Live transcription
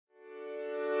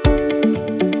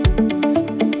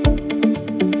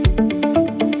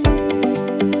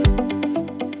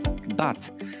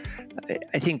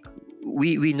I think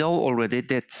we know already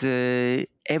that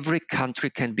every country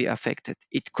can be affected.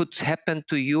 It could happen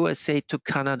to USA, to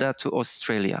Canada, to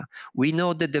Australia. We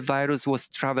know that the virus was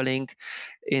traveling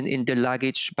in the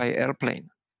luggage by airplane.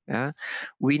 Yeah?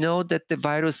 We know that the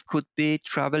virus could be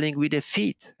traveling with the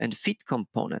feet and feet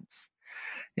components.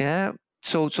 Yeah.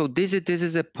 So this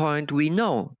is a point we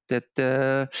know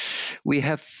that we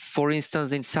have, for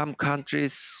instance, in some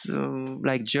countries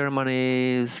like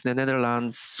Germany, the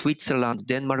Netherlands, Switzerland,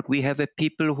 Denmark, we have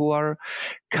people who are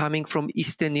coming from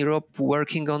Eastern Europe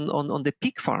working on the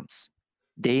pig farms.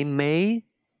 They may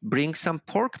bring some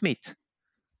pork meat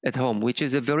at home, which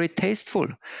is a very tasteful,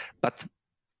 but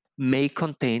may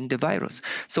contain the virus.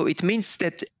 So it means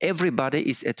that everybody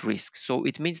is at risk. So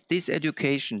it means this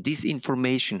education, this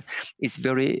information is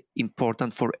very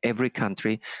important for every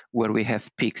country where we have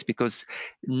pigs, because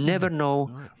you never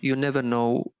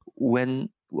know when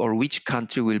or which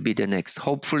country will be the next.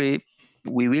 Hopefully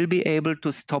we will be able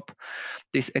to stop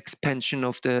this expansion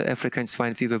of the African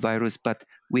swine fever virus, but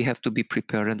we have to be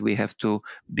prepared and we have to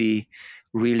be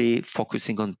really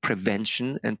focusing on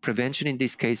prevention. And prevention in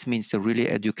this case means really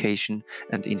education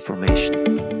and information.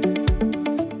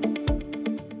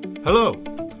 Hello,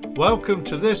 welcome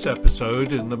to this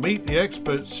episode in the Meet the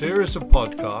Experts series of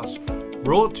podcasts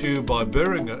brought to you by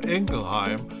Boehringer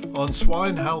Ingelheim on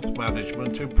swine health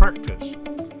management in practice.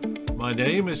 My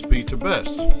name is Peter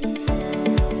Best.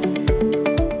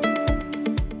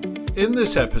 In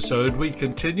this episode, we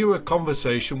continue a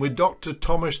conversation with Dr.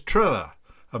 Thomas Treller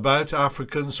about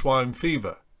African swine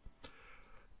fever.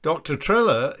 Dr.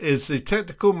 Treller is the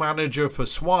technical manager for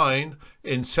swine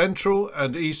in Central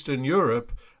and Eastern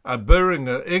Europe at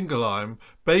Boehringer Ingelheim,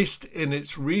 based in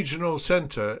its regional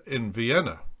centre in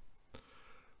Vienna.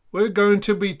 We're going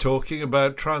to be talking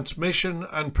about transmission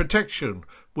and protection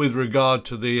with regard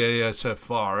to the ASF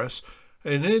virus,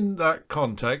 and in that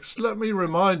context, let me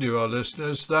remind you, our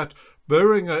listeners, that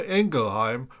Boehringer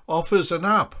Ingelheim offers an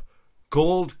app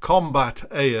called Combat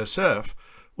ASF,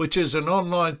 which is an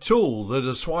online tool that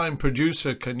a swine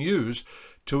producer can use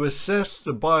to assess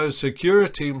the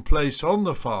biosecurity in place on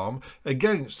the farm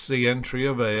against the entry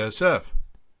of ASF.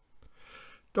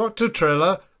 Dr.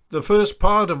 Treller, the first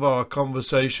part of our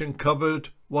conversation covered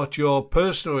what your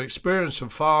personal experience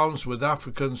of farms with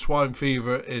African swine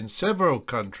fever in several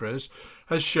countries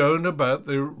has shown about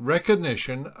the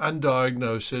recognition and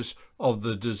diagnosis of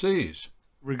the disease.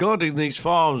 Regarding these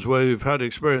farms where you've had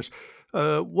experience,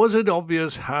 was it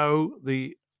obvious how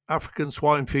the African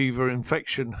swine fever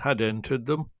infection had entered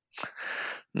them?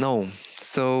 No.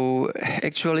 So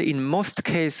actually, in most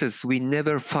cases, we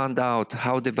never found out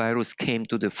how the virus came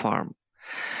to the farm.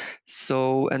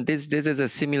 So, and this is a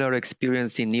similar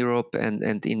experience in Europe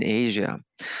and in Asia.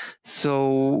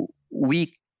 So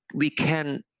we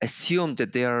can assume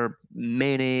that there are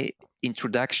many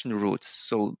introduction routes.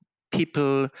 So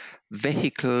people,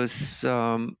 vehicles,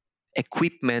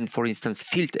 equipment, for instance,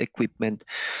 field equipment,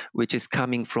 which is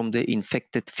coming from the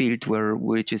infected field,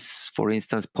 which is, for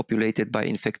instance, populated by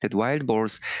infected wild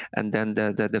boars, and then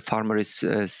the farmer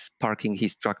is parking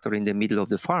his tractor in the middle of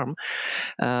the farm.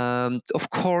 Of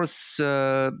course,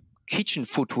 kitchen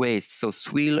food waste, so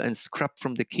swill and scrap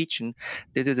from the kitchen.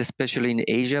 This is especially in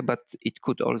Asia, but it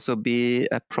could also be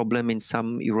a problem in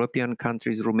some European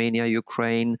countries, Romania,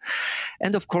 Ukraine.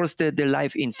 And of course, the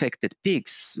live infected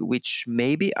pigs, which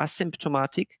may be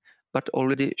asymptomatic, but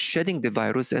already shedding the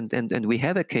virus. And we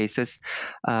have cases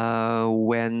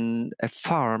when a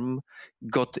farm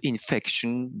got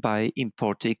infection by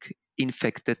importing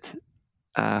infected,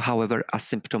 however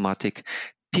asymptomatic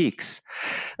pigs.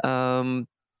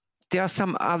 There are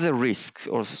some other risks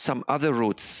or some other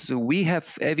routes. We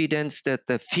have evidence that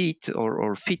the feed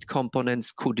or feed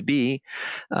components could be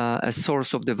a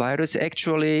source of the virus.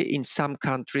 Actually, in some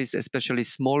countries, especially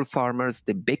small farmers,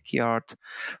 the backyard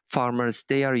farmers,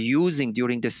 they are using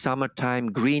during the summertime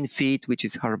green feed, which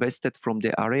is harvested from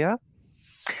the area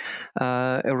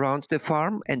around the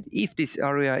farm. And if this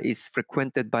area is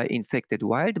frequented by infected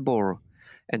wild boar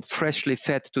and freshly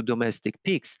fed to domestic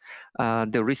pigs,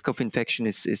 the risk of infection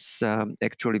is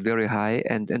actually very high.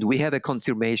 And we have a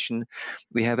confirmation.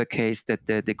 We have a case that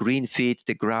the green feed,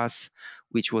 the grass,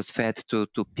 which was fed to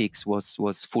pigs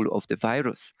was full of the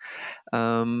virus.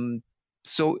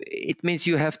 So it means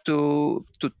you have to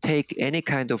take any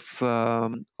kind of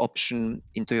option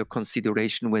into your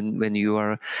consideration when you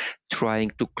are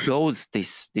trying to close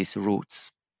these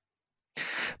routes.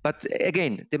 But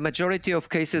again, the majority of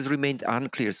cases remained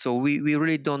unclear, so we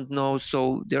really don't know.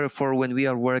 So therefore, when we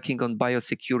are working on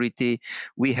biosecurity,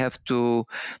 we have to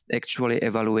actually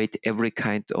evaluate every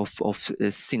kind of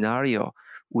scenario.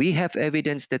 We have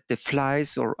evidence that the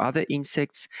flies or other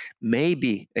insects may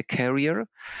be a carrier,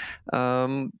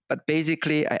 but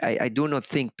basically, I do not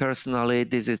think personally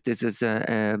this is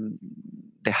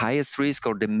the highest risk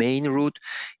or the main route.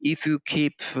 If you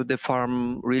keep the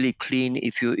farm really clean,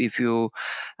 if you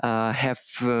have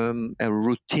a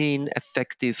routine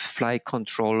effective fly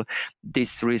control,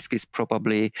 this risk is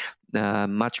probably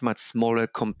much smaller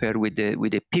compared with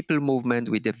the people movement,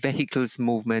 with the vehicles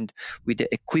movement, with the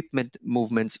equipment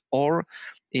movements, or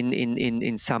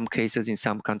in some cases, in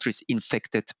some countries,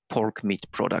 infected pork meat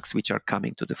products which are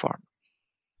coming to the farm.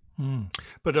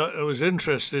 But I was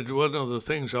interested, one of the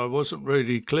things I wasn't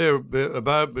really clear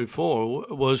about before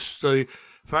was the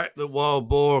fact that wild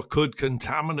boar could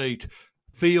contaminate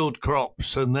field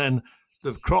crops, and then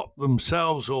the crop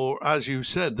themselves, or as you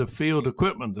said, the field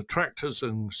equipment, the tractors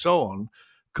and so on,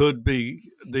 could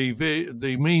be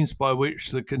the means by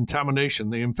which the contamination,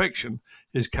 the infection,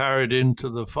 is carried into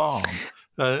the farm.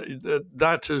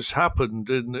 That has happened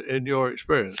in your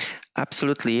experience.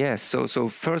 Absolutely, yes. So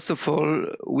first of all,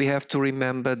 we have to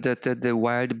remember that the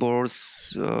wild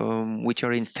boars which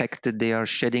are infected, they are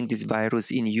shedding this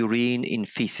virus in urine, in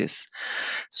feces.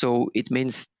 So it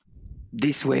means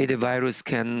this way the virus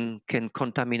can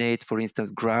contaminate, for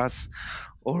instance, grass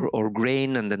or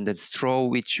grain, and then the straw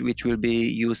which will be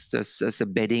used as a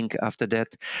bedding after that.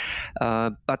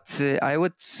 But I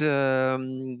would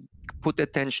put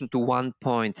attention to one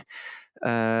point: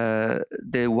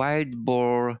 the wild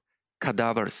boar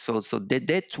cadavers. So the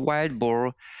dead wild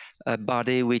boar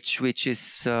body, which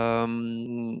is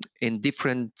in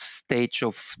different stage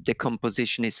of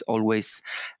decomposition, is always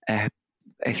a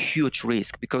huge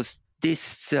risk, because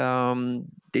these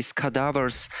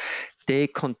cadavers, they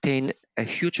contain a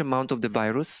huge amount of the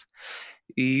virus.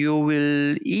 You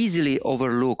will easily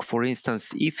overlook, for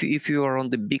instance, if you are on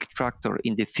the big tractor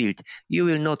in the field, you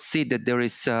will not see that there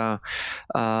is a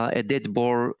dead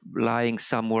boar lying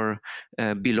somewhere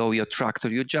below your tractor.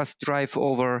 You just drive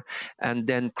over, and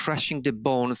then crushing the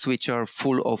bones which are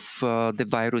full of the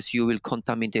virus, you will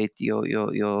contaminate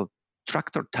your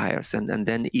tractor tires, and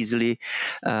then easily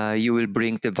you will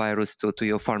bring the virus to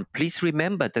your farm. Please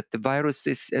remember that the virus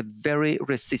is very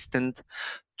resistant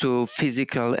to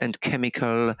physical and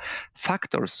chemical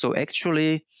factors. So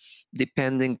actually,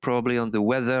 depending probably on the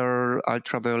weather,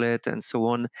 ultraviolet, and so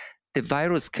on, the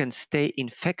virus can stay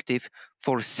infective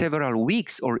for several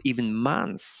weeks or even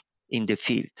months in the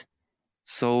field.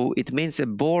 So it means a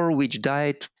boar which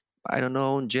died, I don't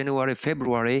know, January,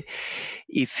 February,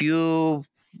 if you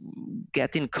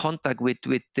get in contact with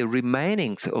the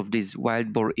remainings of this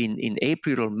wild boar in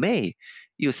April or May,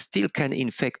 you still can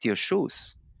infect your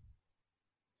shoes.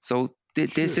 So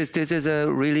this is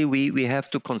a really we have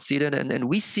to consider, and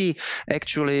we see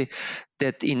actually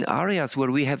that in areas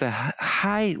where we have a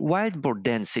high wild boar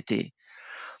density,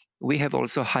 we have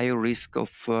also higher risk of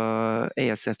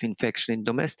ASF infection in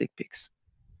domestic pigs.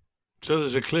 So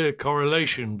there's a clear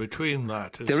correlation between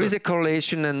that. There is a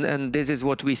correlation, and this is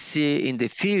what we see in the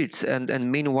field.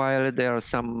 And meanwhile, there are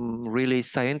some really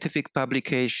scientific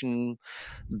publication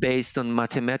based on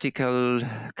mathematical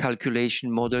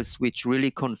calculation models which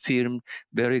really confirm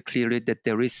very clearly that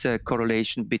there is a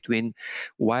correlation between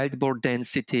wild boar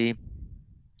density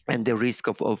and the risk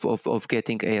of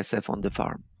getting ASF on the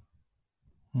farm.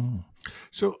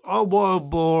 So are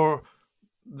wild boar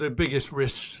the biggest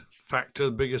risk factor,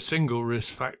 the biggest single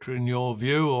risk factor in your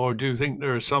view, or do you think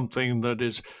there is something that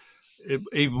is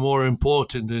even more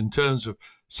important in terms of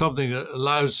something that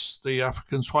allows the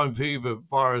African swine fever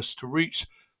virus to reach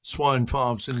swine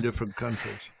farms in different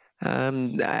countries?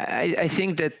 I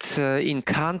think that in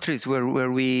countries where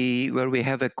we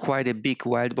have quite a big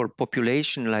wild boar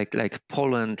population, like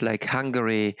Poland, like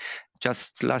Hungary.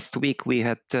 Just last week we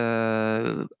had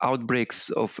outbreaks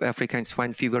of African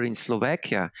swine fever in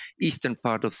Slovakia, eastern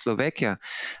part of Slovakia,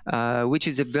 which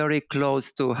is very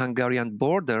close to Hungarian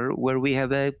border, where we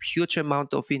have a huge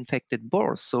amount of infected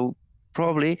boars. So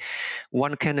probably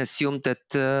one can assume that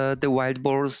the wild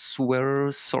boars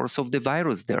were source of the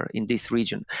virus there in this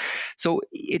region. So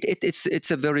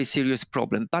it's a very serious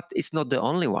problem, but it's not the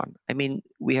only one. I mean,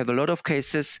 we have a lot of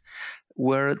cases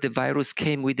where the virus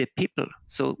came with the people.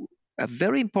 So a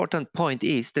very important point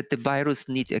is that the virus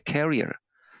needs a carrier.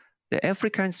 The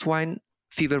African swine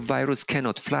fever virus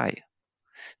cannot fly.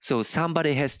 So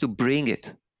somebody has to bring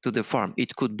it to the farm.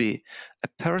 It could be a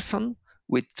person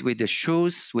with the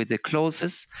shoes, with the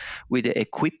clothes, with the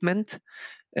equipment.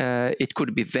 It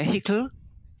could be vehicle.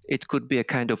 It could be a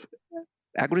kind of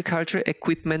agriculture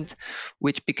equipment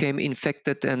which became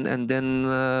infected and then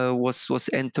was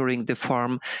entering the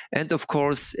farm. And of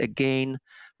course, again,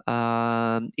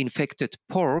 infected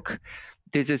pork,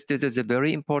 this is a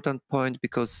very important point,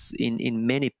 because in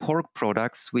many pork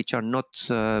products which are not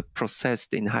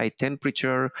processed in high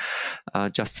temperature,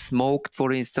 just smoked,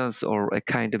 for instance, or a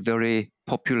kind of very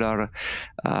popular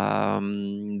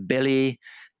belly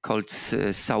called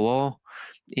sawo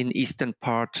in eastern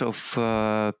part of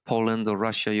Poland or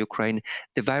Russia, Ukraine,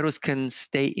 the virus can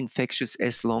stay infectious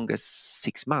as long as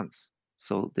 6 months.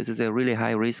 So this is a really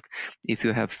high risk if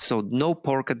you have no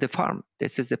pork at the farm.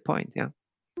 This is the point, yeah.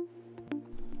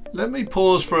 Let me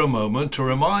pause for a moment to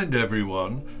remind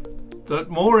everyone that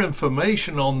more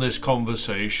information on this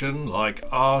conversation, like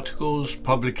articles,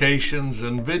 publications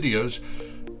and videos,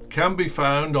 can be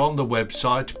found on the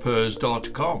website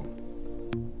PRRS.com.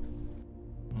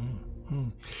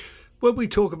 When we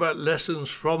talk about lessons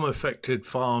from affected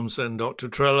farms, then, Dr.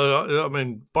 Trella, I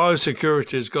mean,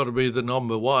 biosecurity has got to be the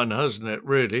number one, hasn't it,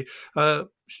 really?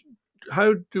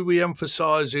 How do we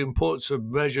emphasize the importance of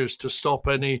measures to stop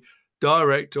any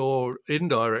direct or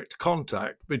indirect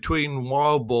contact between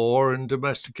wild boar and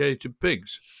domesticated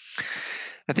pigs?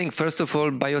 I think, first of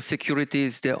all, biosecurity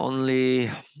is the only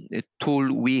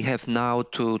tool we have now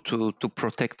to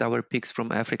protect our pigs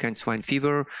from African swine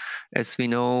fever. As we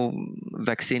know,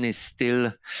 vaccine is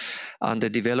still under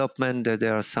development.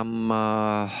 There are some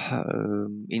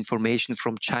information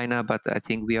from China, but I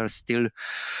think we are still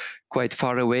quite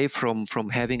far away from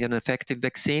having an effective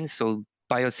vaccine. So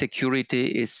biosecurity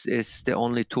is the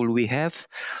only tool we have.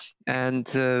 And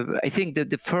I think that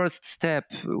the first step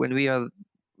when we are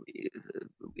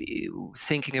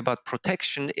thinking about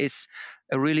protection is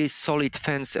a really solid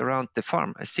fence around the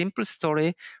farm. A simple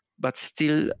story, but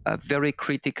still very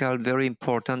critical, very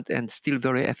important, and still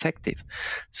very effective.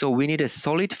 So we need a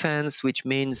solid fence, which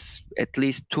means at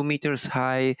least 2 meters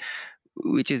high,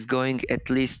 which is going at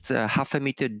least half a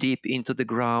meter deep into the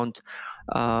ground,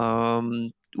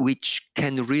 which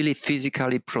can really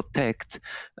physically protect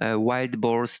wild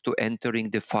boars to entering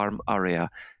the farm area.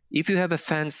 If you have a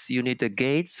fence, you need the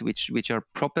gates, which are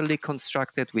properly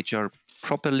constructed, which are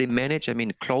properly managed. I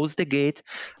mean, close the gate.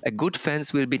 A good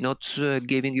fence will be not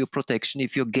giving you protection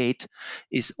if your gate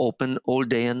is open all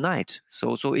day and night.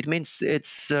 So it means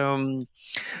it's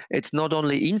not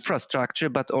only infrastructure,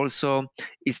 but also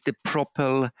is the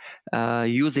proper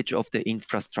usage of the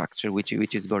infrastructure, which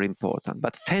is very important.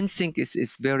 But fencing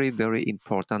is very, very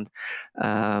important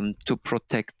to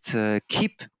protect,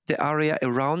 keep the area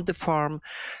around the farm,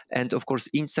 and of course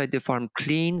inside the farm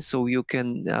clean, so you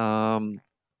can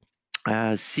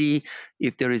see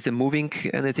if there is a moving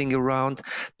anything around,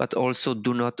 but also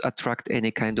do not attract any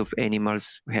kind of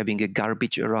animals having a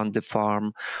garbage around the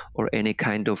farm, or any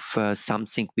kind of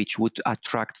something which would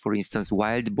attract, for instance,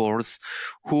 wild boars,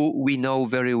 who we know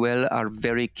very well are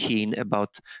very keen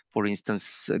about, for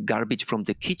instance, garbage from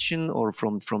the kitchen or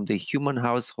from the human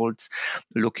households,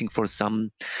 looking for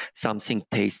something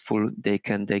tasteful they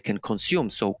can consume.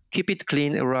 So keep it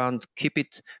clean around, keep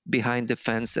it behind the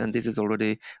fence, and this is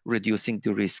already reducing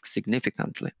the risk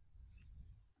significantly.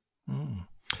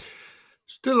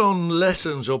 Still on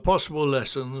lessons or possible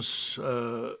lessons,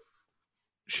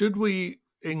 should we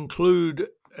include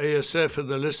ASF in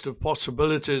the list of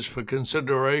possibilities for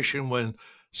consideration when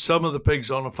some of the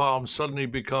pigs on a farm suddenly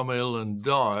become ill and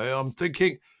die? I'm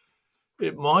thinking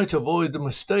it might avoid the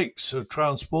mistakes of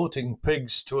transporting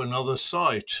pigs to another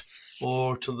site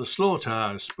or to the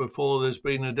slaughterhouse before there's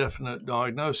been a definite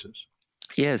diagnosis.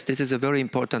 Yes, this is a very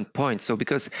important point. So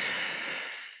because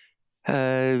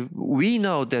we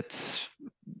know that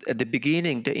at the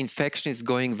beginning the infection is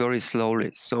going very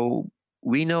slowly. So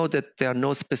we know that there are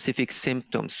no specific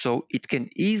symptoms. So it can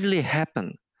easily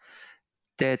happen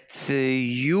that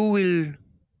you will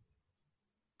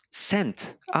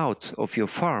send out of your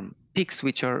farm pigs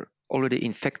which are already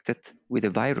infected with the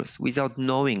virus without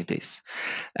knowing this.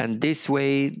 And this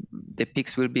way, the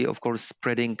pigs will be, of course,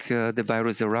 spreading the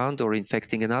virus around or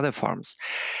infecting another farms.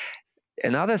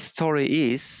 Another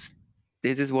story is,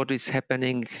 this is what is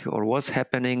happening or was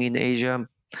happening in Asia,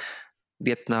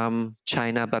 Vietnam,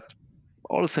 China, but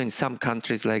also in some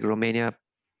countries like Romania,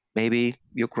 maybe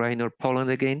Ukraine or Poland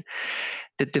again,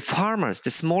 that the farmers,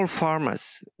 the small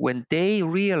farmers, when they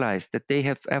realize that they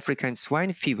have African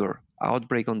swine fever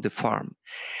outbreak on the farm,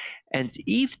 and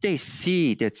if they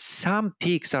see that some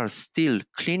pigs are still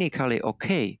clinically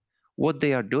okay, what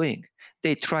they are doing,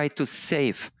 they try to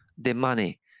save the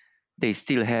money they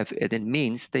still have, and it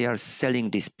means they are selling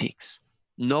these pigs,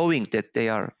 knowing that they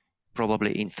are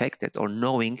probably infected, or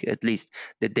knowing at least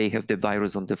that they have the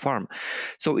virus on the farm.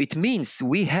 So it means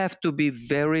we have to be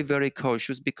very, very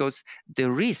cautious, because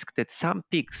the risk that some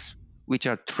pigs which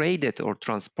are traded or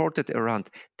transported around,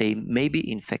 they may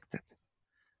be infected.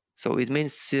 So it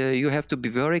means you have to be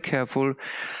very careful.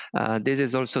 This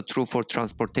is also true for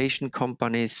transportation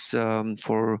companies,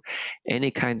 for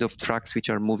any kind of trucks which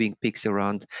are moving pigs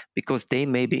around, because they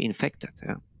may be infected.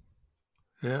 Yeah.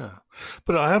 Yeah.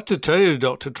 But I have to tell you,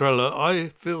 Dr. Treller, I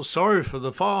feel sorry for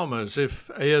the farmers if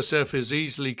ASF is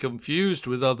easily confused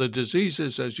with other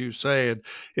diseases, as you say, and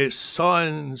its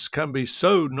signs can be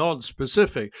so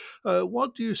non-specific.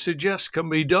 What do you suggest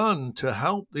can be done to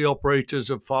help the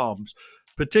operators of farms?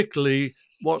 Particularly,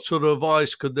 what sort of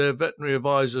advice could their veterinary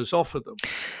advisors offer them?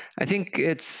 I think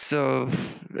it's,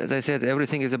 as I said,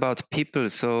 everything is about people.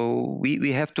 So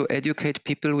we have to educate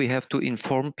people, we have to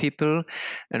inform people,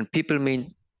 and people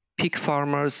mean pig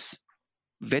farmers,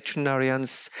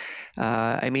 veterinarians,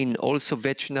 I mean also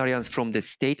veterinarians from the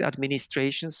state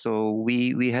administration. So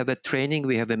we have a training,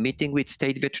 we have a meeting with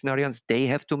state veterinarians. They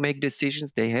have to make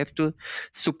decisions, they have to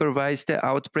supervise the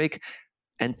outbreak,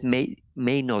 and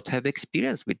may not have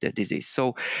experience with the disease.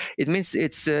 So it means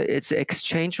it's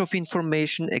exchange of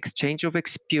information, exchange of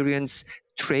experience,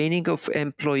 training of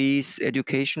employees,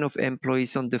 education of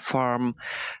employees on the farm,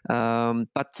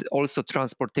 but also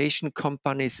transportation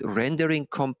companies, rendering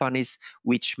companies,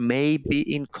 which may be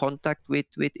in contact with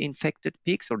infected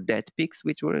pigs or dead pigs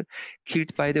which were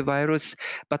killed by the virus,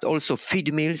 but also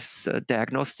feed mills,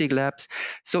 diagnostic labs.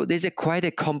 So there's quite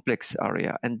a complex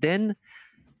area. And then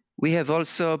we have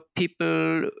also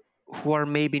people who are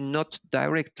maybe not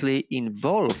directly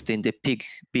involved in the pig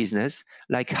business,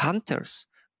 like hunters,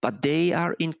 but they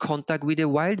are in contact with the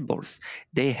wild boars.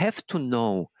 They have to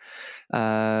know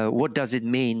what does it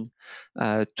mean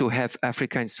to have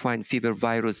African swine fever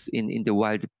virus in the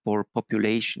wild boar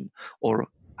population, or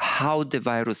how the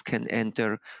virus can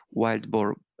enter wild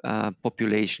boar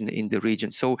population in the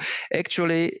region. So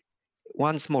actually,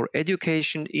 once more,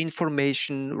 education,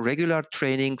 information, regular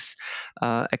trainings,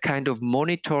 a kind of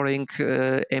monitoring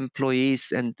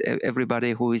employees and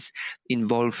everybody who is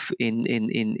involved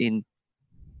in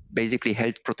basically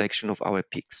health protection of our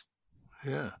pigs.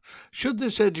 Yeah. Should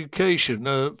this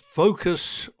education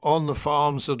focus on the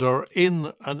farms that are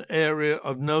in an area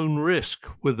of known risk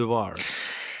with the virus?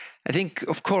 I think,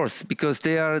 of course, because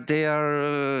they are.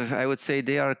 I would say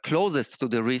they are closest to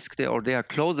the risk, or they are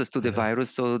closest to the virus.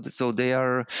 So they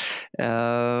are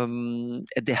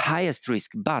at the highest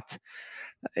risk. But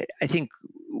I think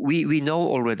we know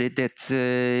already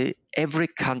that every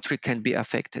country can be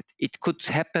affected. It could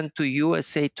happen to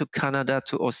USA, to Canada,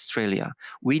 to Australia.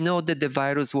 We know that the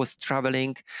virus was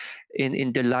traveling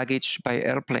in the luggage by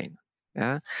airplane.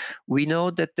 Yeah? We know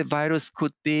that the virus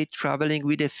could be traveling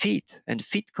with the feet and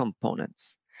feet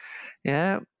components.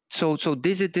 Yeah. So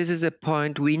this is a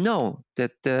point we know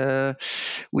that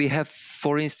we have,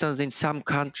 for instance, in some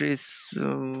countries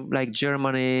like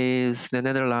Germany, the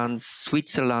Netherlands,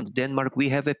 Switzerland, Denmark, we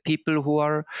have a people who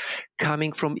are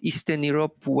coming from Eastern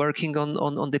Europe working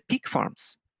on the pig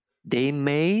farms. They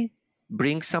may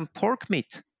bring some pork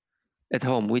meat at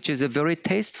home, which is a very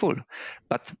tasteful,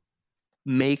 but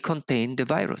may contain the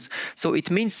virus. So it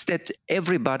means that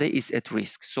everybody is at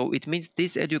risk. So it means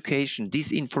this education,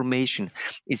 this information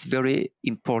is very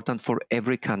important for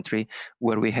every country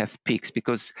where we have pigs,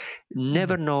 because you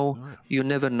never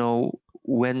know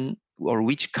when or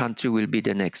which country will be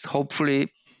the next.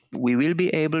 Hopefully, we will be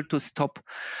able to stop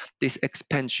this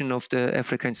expansion of the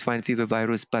African swine fever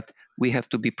virus, but we have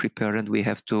to be prepared and we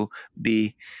have to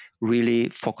be really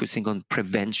focusing on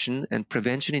prevention. And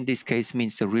prevention in this case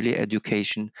means really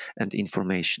education and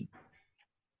information.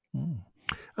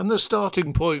 And the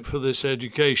starting point for this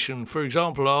education, for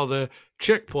example, are there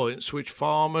checkpoints which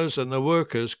farmers and the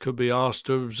workers could be asked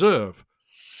to observe?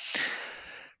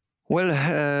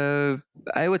 Well,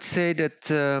 I would say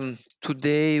that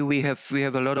today we have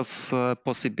a lot of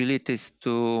possibilities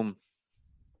to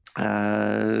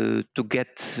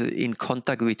get in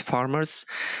contact with farmers.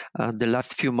 The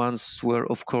last few months were,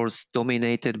 of course,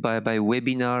 dominated by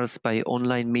webinars, by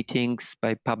online meetings,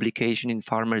 by publication in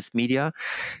farmers' media.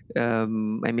 I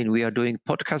mean, we are doing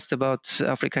podcasts about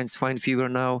African swine fever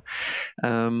now,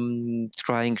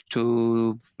 trying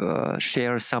to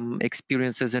share some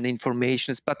experiences and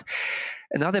informations. But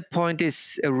another point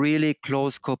is a really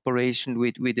close cooperation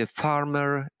with the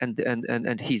farmer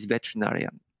and his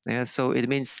veterinarian. Yeah, so it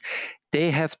means they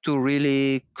have to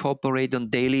really cooperate on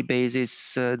daily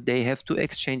basis. They have to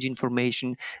exchange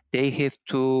information. They have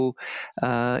to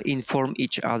inform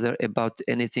each other about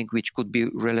anything which could be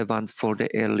relevant for the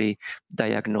early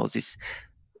diagnosis.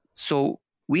 So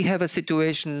we have a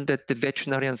situation that the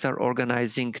veterinarians are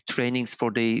organizing trainings for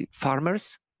the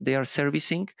farmers. they are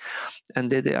servicing.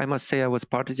 And I must say I was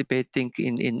participating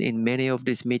in many of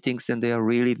these meetings, and they are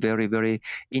really very, very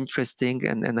interesting.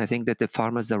 And I think that the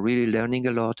farmers are really learning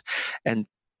a lot. And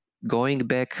going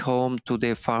back home to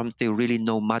their farm, they really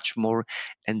know much more,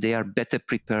 and they are better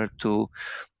prepared to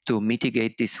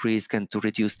mitigate this risk and to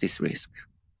reduce this risk.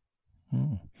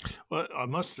 Well, I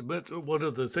must admit, one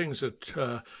of the things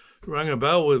that rang a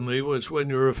bell with me was when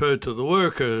you referred to the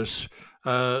workers.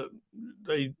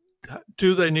 They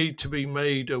need to be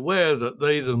made aware that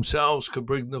they themselves could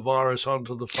bring the virus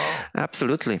onto the farm?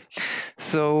 Absolutely.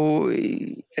 So,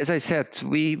 as I said,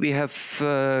 we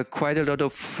have quite a lot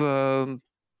of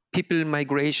people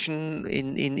migration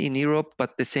in Europe,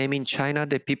 but the same in China.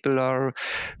 The people are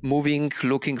moving,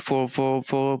 looking for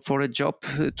a job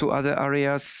to other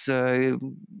areas,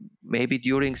 maybe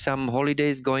during some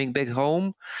holidays, going back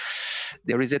home.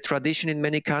 There is a tradition in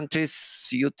many countries.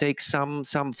 You take some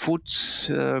food,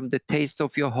 the taste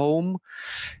of your home,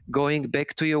 going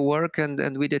back to your work,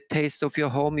 and with the taste of your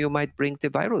home, you might bring the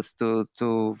virus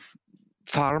to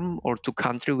farm or to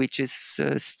country which is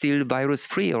still virus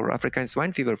free or African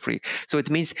swine fever free. So it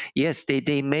means, yes,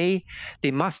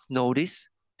 they must know this,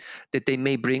 that they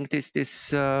may bring this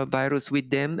virus with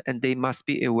them, and they must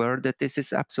be aware that this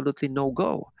is absolutely no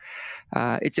go.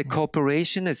 It's a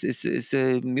cooperation, it's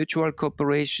a mutual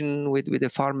cooperation with the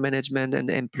farm management and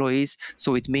the employees.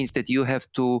 So it means that you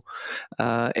have to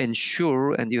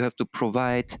ensure and you have to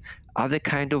provide other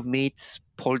kind of meat,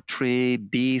 poultry,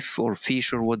 beef or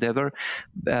fish or whatever,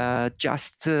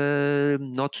 just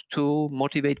not to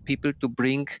motivate people to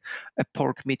bring a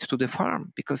pork meat to the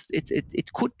farm, because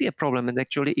it could be a problem, and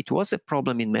actually it was a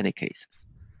problem in many cases.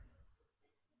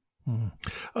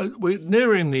 We're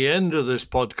nearing the end of this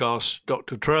podcast,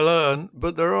 Dr. Trella,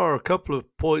 but there are a couple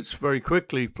of points very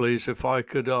quickly, please, if I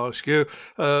could ask you.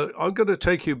 I'm going to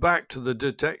take you back to the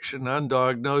detection and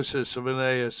diagnosis of an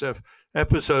ASF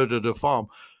episode at a farm.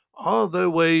 Are there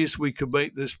ways we could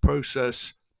make this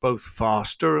process both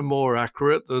faster and more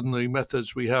accurate than the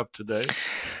methods we have today?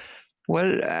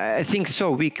 Well, I think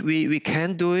so. We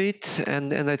can do it,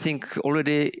 and I think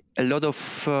already a lot of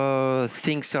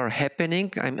things are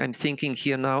happening. I'm thinking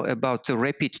here now about the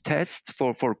rapid test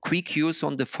for quick use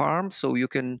on the farm. So you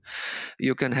can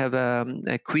have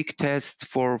a quick test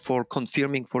for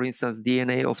confirming, for instance,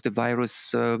 DNA of the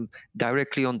virus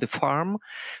directly on the farm,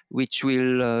 which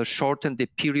will shorten the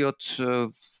period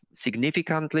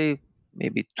significantly,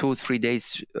 maybe 2-3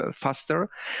 days faster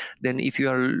than if you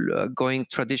are going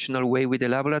traditional way with the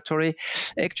laboratory.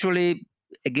 Actually,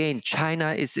 again,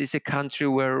 China is a country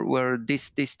where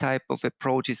this type of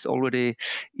approach is already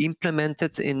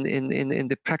implemented in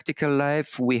the practical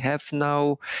life. We have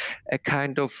now a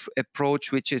kind of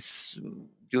approach which is,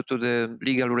 due to the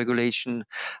legal regulation,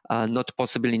 not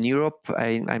possible in Europe.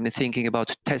 I'm thinking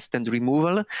about test and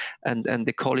removal, and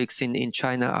the colleagues in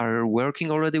China are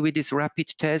working already with this rapid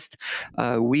test.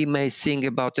 We may think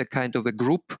about a kind of a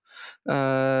group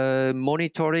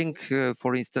monitoring,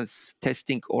 for instance,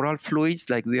 testing oral fluids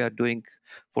like we are doing,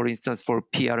 for instance, for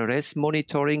PRRS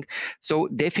monitoring. So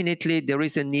definitely there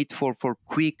is a need for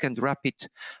quick and rapid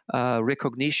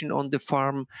recognition on the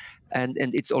farm, and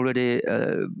it's already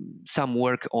some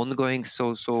work ongoing.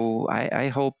 So I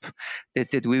hope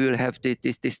that we will have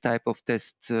this type of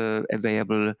test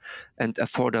available and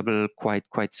affordable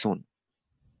quite soon,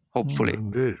 hopefully.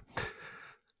 Indeed.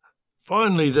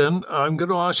 Finally, then, I'm going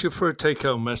to ask you for a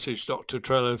take-home message, Dr.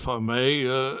 Trella, if I may.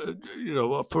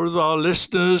 For our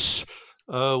listeners,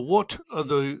 what are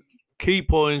the key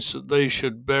points that they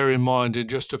should bear in mind in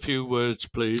just a few words,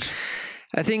 please?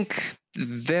 I think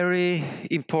very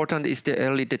important is the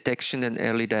early detection and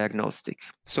early diagnostic.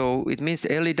 So it means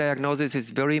early diagnosis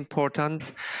is very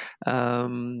important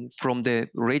from the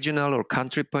regional or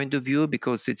country point of view,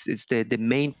 because it's the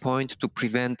main point to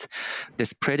prevent the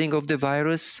spreading of the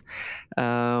virus.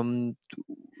 As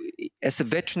a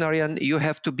veterinarian, you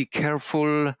have to be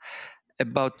careful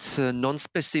about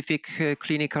non-specific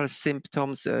clinical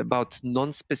symptoms, about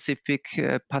non-specific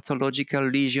pathological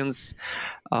lesions.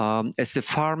 As a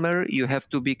farmer, you have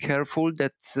to be careful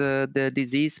that the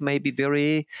disease may be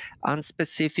very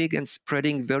unspecific and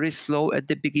spreading very slow at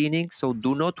the beginning. So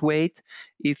do not wait.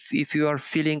 If you are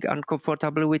feeling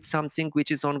uncomfortable with something which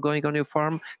is ongoing on your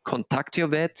farm, contact your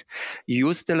vet,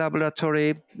 use the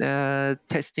laboratory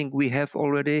testing we have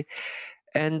already.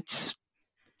 And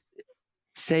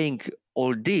saying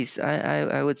all this,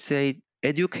 I would say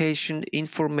education,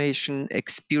 information,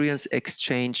 experience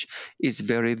exchange is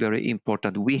very, very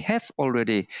important. We have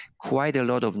already quite a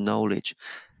lot of knowledge,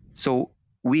 so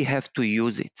we have to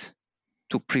use it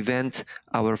to prevent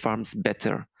our farms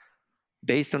better.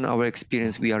 based on our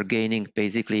experience, we are gaining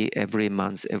basically every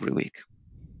month, every week.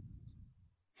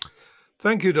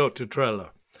 Thank you, Dr.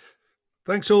 Trella.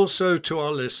 Thanks also to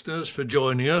our listeners for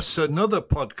joining us. Another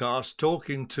podcast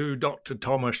talking to Dr.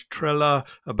 Thomas Trella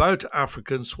about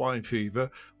African swine fever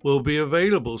will be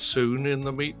available soon in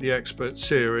the Meet the Expert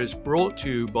series brought to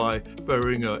you by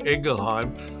Boehringer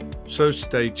Ingelheim. So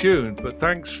stay tuned. But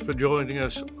thanks for joining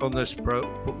us on this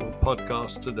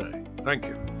podcast today. Thank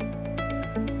you.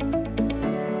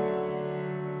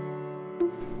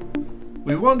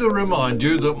 We want to remind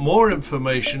you that more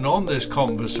information on this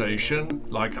conversation,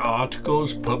 like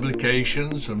articles,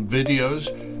 publications and videos,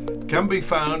 can be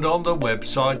found on the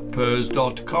website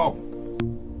pers.com.